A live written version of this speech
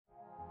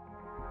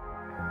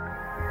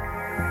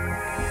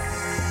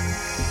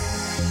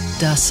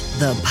Das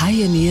The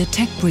Pioneer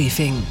Tech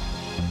Briefing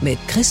mit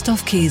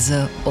Christoph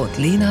Käse und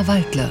Lena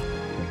Waldle.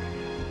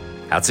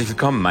 Herzlich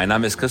willkommen, mein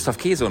Name ist Christoph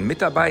Käse und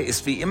mit dabei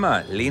ist wie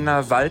immer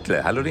Lena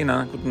Waldle. Hallo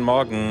Lena, guten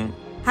Morgen.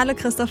 Hallo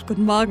Christoph,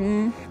 guten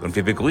Morgen. Und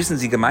wir begrüßen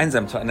Sie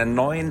gemeinsam zu einer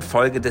neuen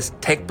Folge des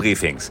Tech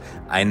Briefings,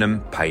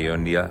 einem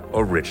Pioneer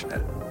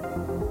Original.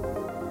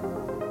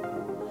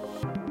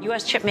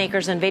 U.S. chip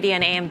makers NVIDIA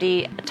and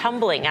AMD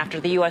tumbling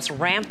after the U.S.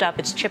 ramped up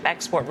its chip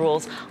export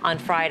rules on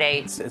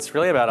Friday. It's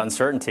really about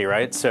uncertainty,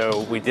 right?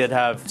 So we did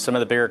have some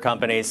of the bigger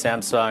companies,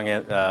 Samsung,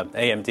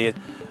 AMD,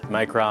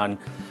 Micron,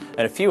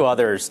 and a few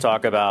others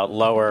talk about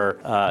lower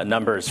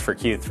numbers for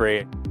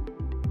Q3.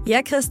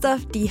 Ja,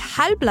 Christoph, die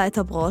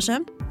Halbleiterbranche,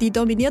 die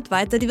dominiert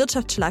weiter die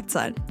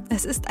Wirtschaftsschlagzeilen.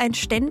 Es ist ein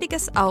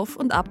ständiges Auf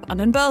und Ab an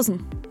den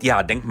Börsen.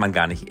 Ja, denkt man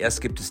gar nicht.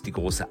 Erst gibt es die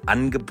große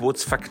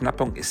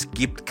Angebotsverknappung, es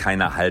gibt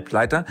keine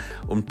Halbleiter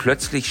und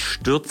plötzlich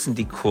stürzen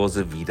die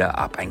Kurse wieder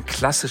ab. Ein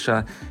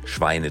klassischer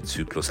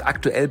Schweinezyklus.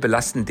 Aktuell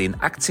belasten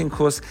den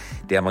Aktienkurs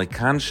der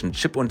amerikanischen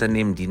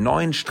Chipunternehmen die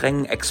neuen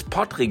strengen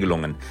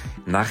Exportregelungen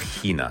nach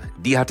China.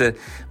 Die hatte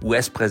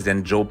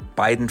US-Präsident Joe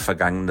Biden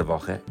vergangene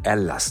Woche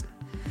erlassen.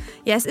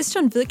 Ja, es ist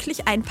schon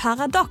wirklich ein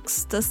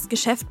Paradox. Das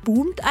Geschäft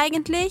boomt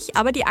eigentlich,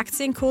 aber die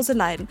Aktienkurse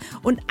leiden.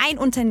 Und ein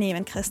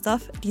Unternehmen,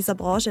 Christoph, dieser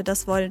Branche,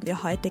 das wollen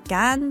wir heute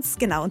ganz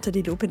genau unter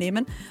die Lupe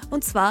nehmen.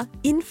 Und zwar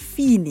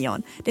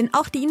Infineon. Denn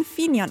auch die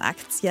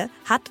Infineon-Aktie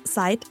hat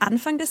seit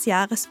Anfang des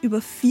Jahres über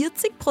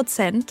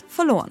 40%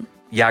 verloren.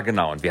 Ja,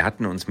 genau. Und wir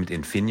hatten uns mit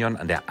Infineon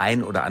an der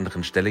einen oder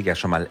anderen Stelle ja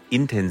schon mal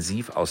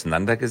intensiv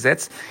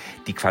auseinandergesetzt.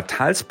 Die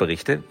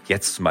Quartalsberichte,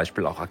 jetzt zum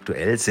Beispiel auch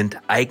aktuell, sind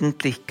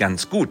eigentlich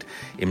ganz gut.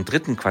 Im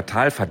dritten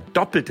Quartal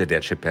verdoppelte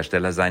der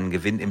Chiphersteller seinen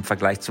Gewinn im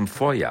Vergleich zum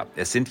Vorjahr.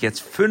 Es sind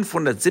jetzt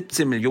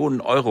 517 Millionen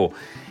Euro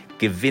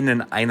Gewinn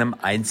in einem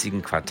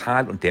einzigen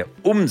Quartal und der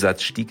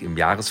Umsatz stieg im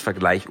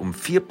Jahresvergleich um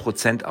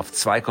 4% auf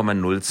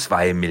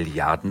 2,02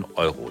 Milliarden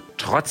Euro.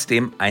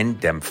 Trotzdem ein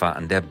Dämpfer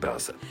an der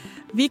Börse.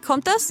 Wie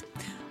kommt das?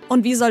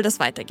 Und wie soll das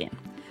weitergehen?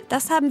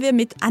 Das haben wir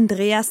mit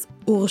Andreas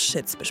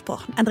Urschitz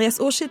besprochen. Andreas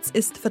Urschitz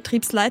ist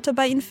Vertriebsleiter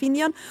bei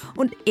Infineon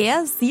und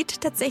er sieht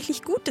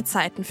tatsächlich gute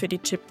Zeiten für die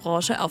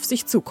Chipbranche auf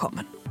sich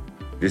zukommen.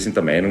 Wir sind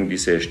der Meinung,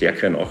 diese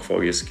stärkere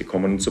Nachfrage ist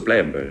gekommen, um zu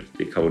bleiben, weil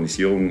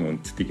Dekarbonisierung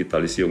und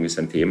Digitalisierung ist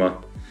ein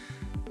Thema,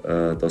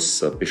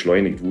 das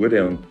beschleunigt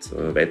wurde und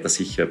weiter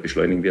sicher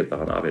beschleunigen wird,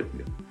 daran arbeiten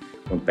wir.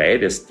 Und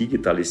beides,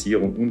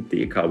 Digitalisierung und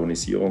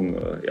Dekarbonisierung,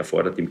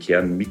 erfordert im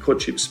Kern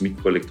Mikrochips,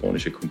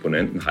 mikroelektronische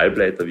Komponenten,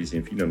 Halbleiter, wie sie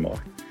Infineon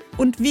macht.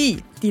 Und wie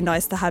die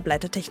neueste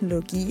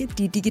Halbleitertechnologie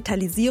die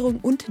Digitalisierung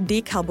und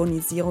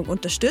Dekarbonisierung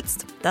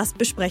unterstützt, das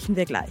besprechen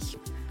wir gleich.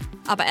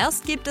 Aber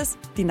erst gibt es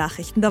die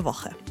Nachrichten der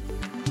Woche.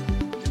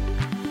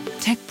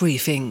 Tech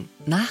Briefing.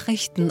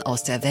 Nachrichten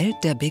aus der Welt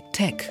der Big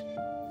Tech.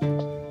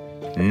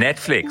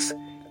 Netflix.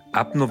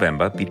 Ab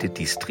November bietet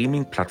die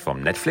Streaming-Plattform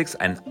Netflix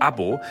ein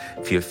Abo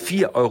für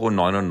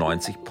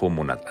 4,99 € pro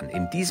Monat an.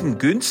 In diesem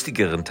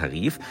günstigeren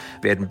Tarif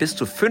werden bis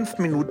zu 5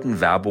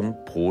 Minuten Werbung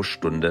pro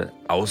Stunde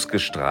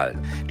ausgestrahlt.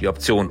 Die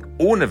Option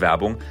ohne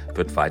Werbung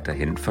wird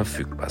weiterhin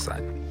verfügbar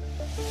sein.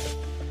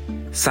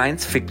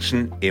 Science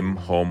Fiction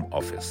im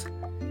Homeoffice.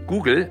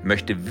 Google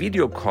möchte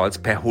Videocalls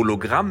per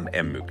Hologramm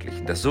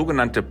ermöglichen. Das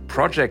sogenannte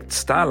Project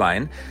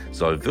Starline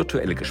soll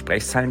virtuelle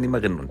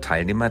Gesprächsteilnehmerinnen und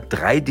Teilnehmer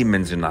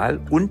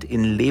dreidimensional und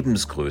in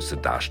Lebensgröße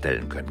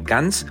darstellen können.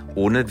 Ganz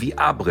ohne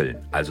VR-Brillen,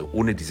 also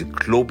ohne diese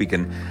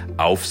klobigen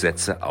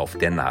Aufsätze auf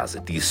der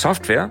Nase. Die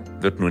Software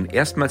wird nun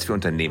erstmals für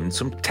Unternehmen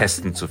zum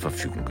Testen zur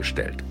Verfügung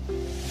gestellt.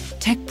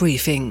 Tech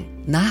Briefing.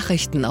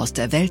 Nachrichten aus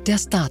der Welt der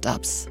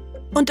Startups.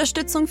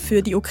 Unterstützung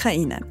für die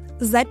Ukraine.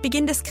 Seit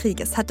Beginn des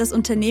Krieges hat das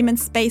Unternehmen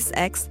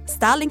SpaceX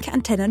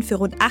Starlink-Antennen für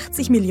rund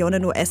 80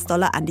 Millionen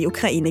US-Dollar an die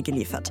Ukraine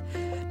geliefert.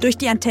 Durch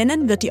die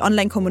Antennen wird die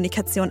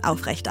Online-Kommunikation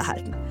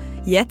aufrechterhalten.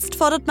 Jetzt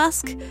fordert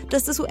Musk,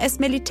 dass das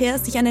US-Militär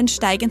sich an den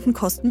steigenden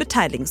Kosten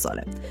beteiligen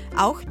solle.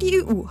 Auch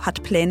die EU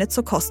hat Pläne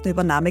zur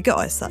Kostenübernahme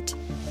geäußert.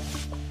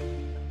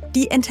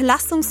 Die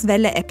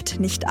Entlassungswelle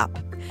ebbt nicht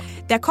ab.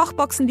 Der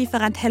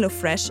Kochboxenlieferant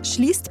HelloFresh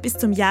schließt bis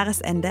zum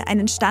Jahresende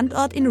einen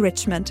Standort in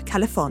Richmond,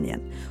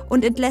 Kalifornien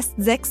und entlässt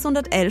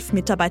 611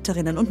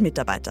 Mitarbeiterinnen und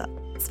Mitarbeiter.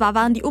 Zwar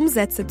waren die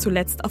Umsätze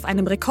zuletzt auf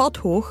einem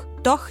Rekordhoch,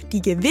 doch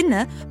die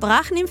Gewinne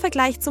brachen im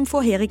Vergleich zum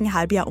vorherigen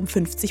Halbjahr um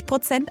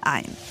 50%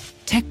 ein.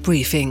 Tech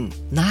Briefing.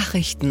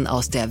 Nachrichten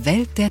aus der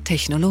Welt der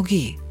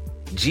Technologie.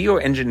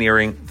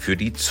 Geoengineering für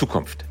die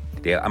Zukunft.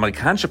 Der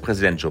amerikanische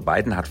Präsident Joe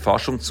Biden hat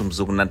Forschung zum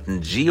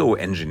sogenannten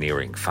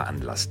Geoengineering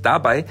veranlasst.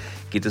 Dabei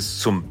geht es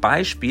zum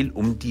Beispiel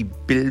um die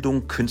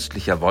Bildung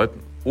künstlicher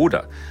Wolken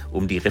oder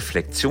um die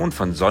Reflexion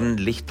von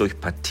Sonnenlicht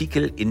durch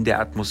Partikel in der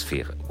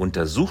Atmosphäre.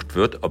 Untersucht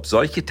wird, ob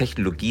solche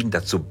Technologien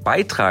dazu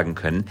beitragen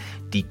können,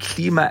 die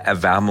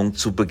Klimaerwärmung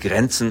zu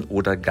begrenzen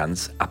oder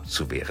ganz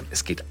abzuwehren.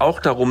 Es geht auch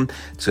darum,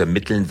 zu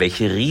ermitteln,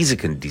 welche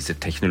Risiken diese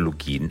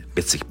Technologien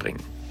mit sich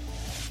bringen.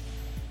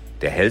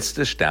 Der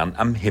hellste Stern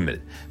am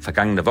Himmel.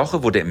 Vergangene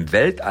Woche wurde im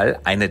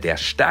Weltall eine der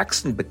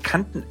stärksten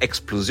bekannten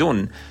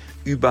Explosionen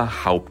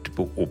überhaupt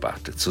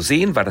beobachtet. Zu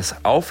sehen war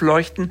das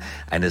Aufleuchten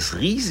eines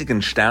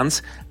riesigen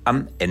Sterns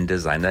am Ende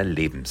seiner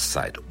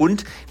Lebenszeit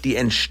und die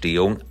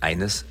Entstehung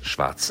eines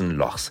schwarzen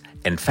Lochs.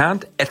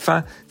 Entfernt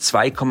etwa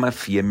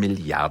 2,4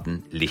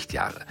 Milliarden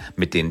Lichtjahre.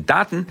 Mit den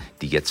Daten,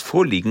 die jetzt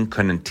vorliegen,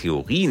 können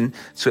Theorien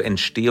zur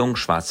Entstehung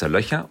schwarzer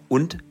Löcher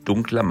und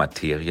dunkler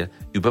Materie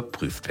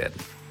überprüft werden.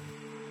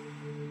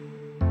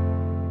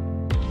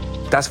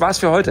 Das war's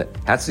für heute.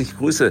 Herzliche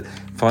Grüße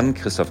von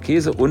Christoph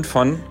Käse und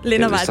von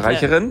Lena der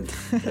Österreicherin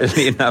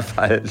Lena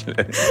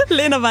Waldle.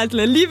 Lena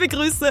Waldle, liebe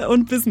Grüße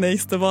und bis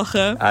nächste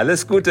Woche.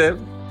 Alles Gute.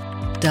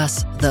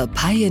 Das The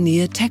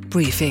Pioneer Tech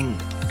Briefing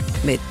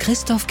mit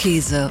Christoph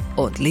Käse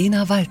und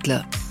Lena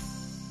Waldle.